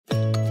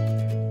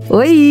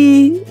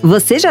Oi!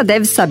 Você já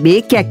deve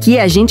saber que aqui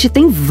a gente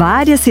tem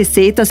várias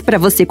receitas para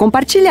você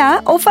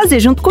compartilhar ou fazer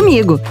junto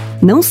comigo.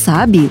 Não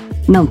sabe?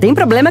 Não tem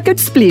problema que eu te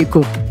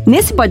explico.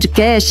 Nesse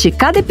podcast,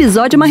 cada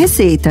episódio é uma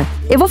receita.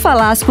 Eu vou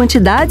falar as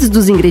quantidades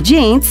dos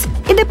ingredientes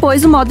e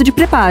depois o modo de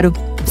preparo.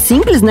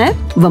 Simples, né?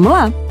 Vamos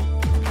lá!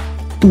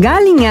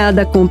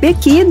 Galinhada com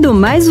pequi do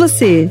Mais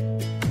Você.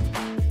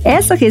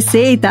 Essa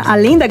receita,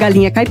 além da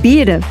galinha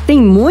caipira,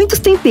 tem muitos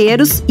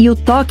temperos e o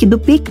toque do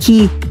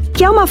pequi,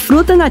 que é uma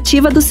fruta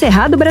nativa do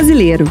Cerrado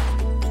brasileiro.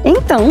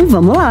 Então,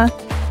 vamos lá!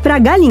 Para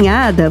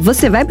galinhada,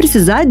 você vai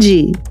precisar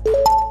de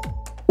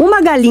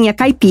uma galinha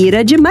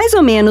caipira de mais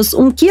ou menos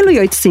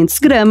 1,8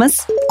 kg,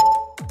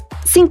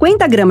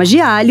 50 gramas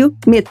de alho,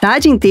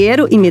 metade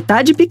inteiro e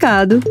metade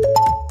picado,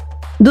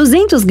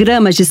 200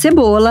 gramas de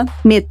cebola,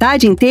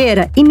 metade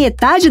inteira e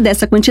metade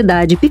dessa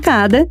quantidade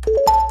picada,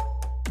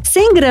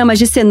 100 gramas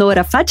de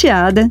cenoura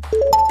fatiada,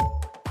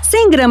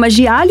 100 gramas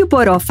de alho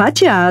poró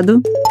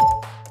fatiado,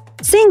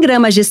 100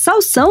 gramas de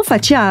salsão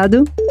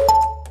fatiado,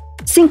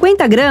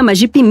 50 gramas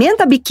de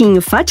pimenta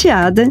biquinho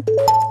fatiada,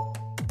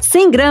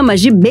 100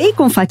 gramas de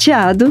bacon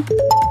fatiado,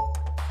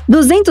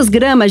 200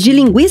 gramas de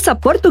linguiça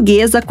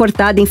portuguesa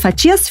cortada em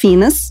fatias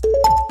finas,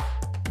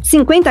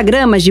 50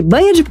 gramas de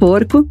banha de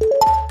porco,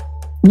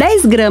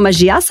 10 gramas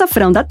de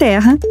açafrão da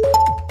terra,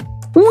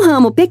 um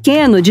ramo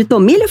pequeno de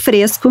tomilho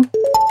fresco,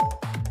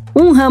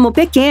 um ramo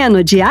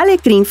pequeno de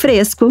alecrim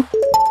fresco,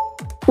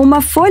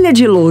 uma folha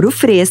de louro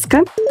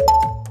fresca,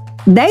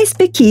 10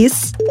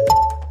 pequis,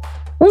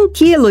 1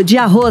 kg de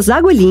arroz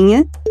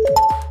agulhinha,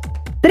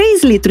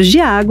 3 litros de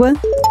água,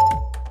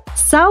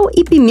 sal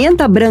e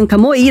pimenta branca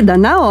moída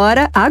na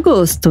hora a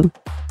gosto.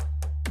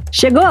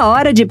 Chegou a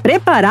hora de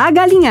preparar a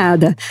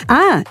galinhada.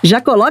 Já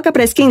coloca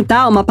para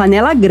esquentar uma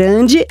panela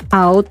grande,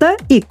 alta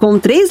e com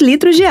 3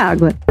 litros de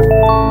água.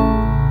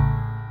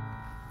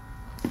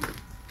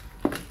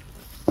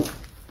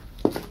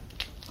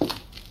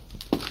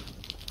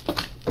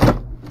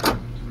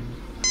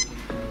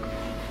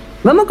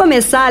 Vamos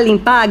começar a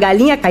limpar a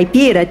galinha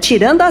caipira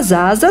tirando as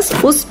asas,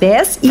 os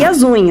pés e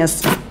as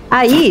unhas.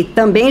 Aí,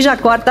 também já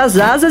corta as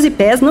asas e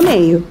pés no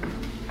meio.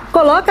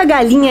 Coloca a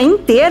galinha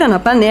inteira na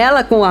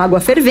panela com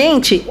água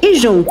fervente e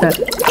junta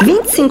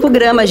 25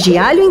 gramas de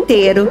alho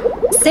inteiro,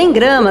 100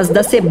 gramas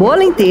da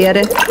cebola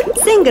inteira,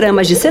 100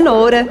 gramas de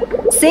cenoura,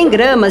 100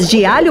 gramas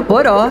de alho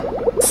poró,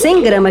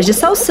 100 gramas de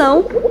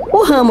salsão,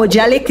 o ramo de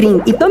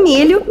alecrim e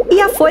tomilho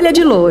e a folha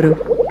de louro.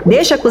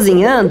 Deixa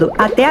cozinhando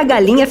até a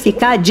galinha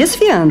ficar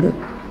desfiando.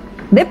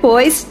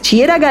 Depois,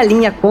 tira a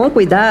galinha com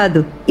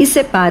cuidado e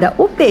separa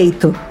o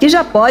peito, que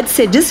já pode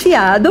ser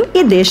desfiado,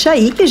 e deixa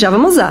aí que já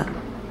vamos usar.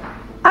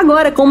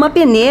 Agora, com uma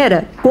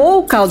peneira, coa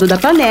o caldo da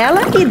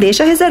panela e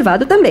deixa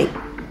reservado também.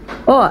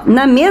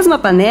 Na mesma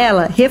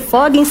panela,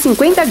 refoga em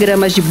 50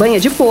 gramas de banha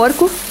de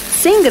porco,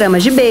 100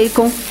 gramas de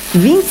bacon,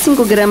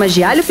 25 gramas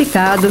de alho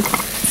picado,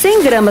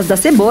 100 gramas da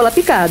cebola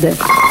picada.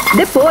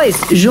 Depois,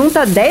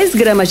 junta 10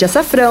 gramas de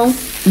açafrão,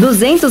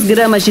 200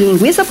 gramas de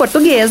linguiça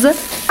portuguesa,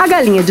 a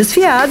galinha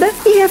desfiada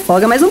e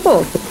refoga mais um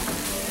pouco.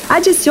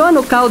 Adiciona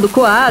o caldo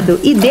coado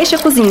e deixa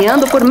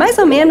cozinhando por mais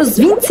ou menos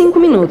 25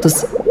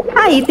 minutos.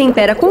 Aí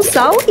tempera com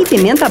sal e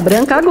pimenta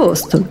branca a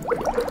gosto.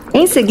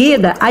 Em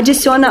seguida,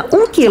 adiciona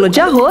 1 kg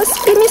de arroz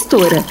e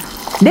mistura.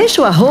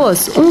 Deixa o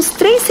arroz uns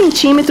 3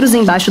 centímetros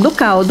embaixo do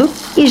caldo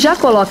e já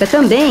coloca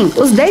também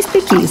os 10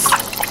 pequis.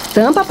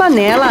 Tampa a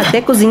panela até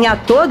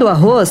cozinhar todo o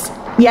arroz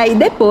e aí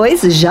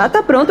depois já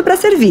está pronto para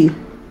servir.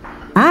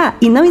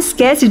 E não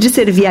esquece de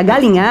servir a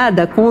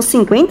galinhada com os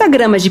 50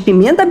 gramas de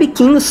pimenta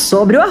biquinho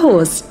sobre o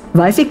arroz.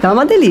 Vai ficar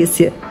uma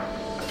delícia!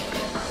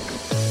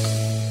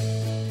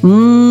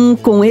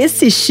 Com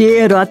esse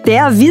cheiro, até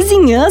a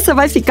vizinhança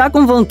vai ficar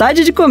com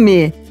vontade de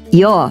comer. E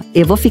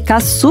eu vou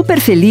ficar super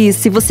feliz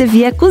se você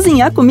vier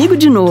cozinhar comigo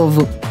de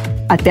novo.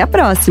 Até a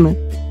próxima!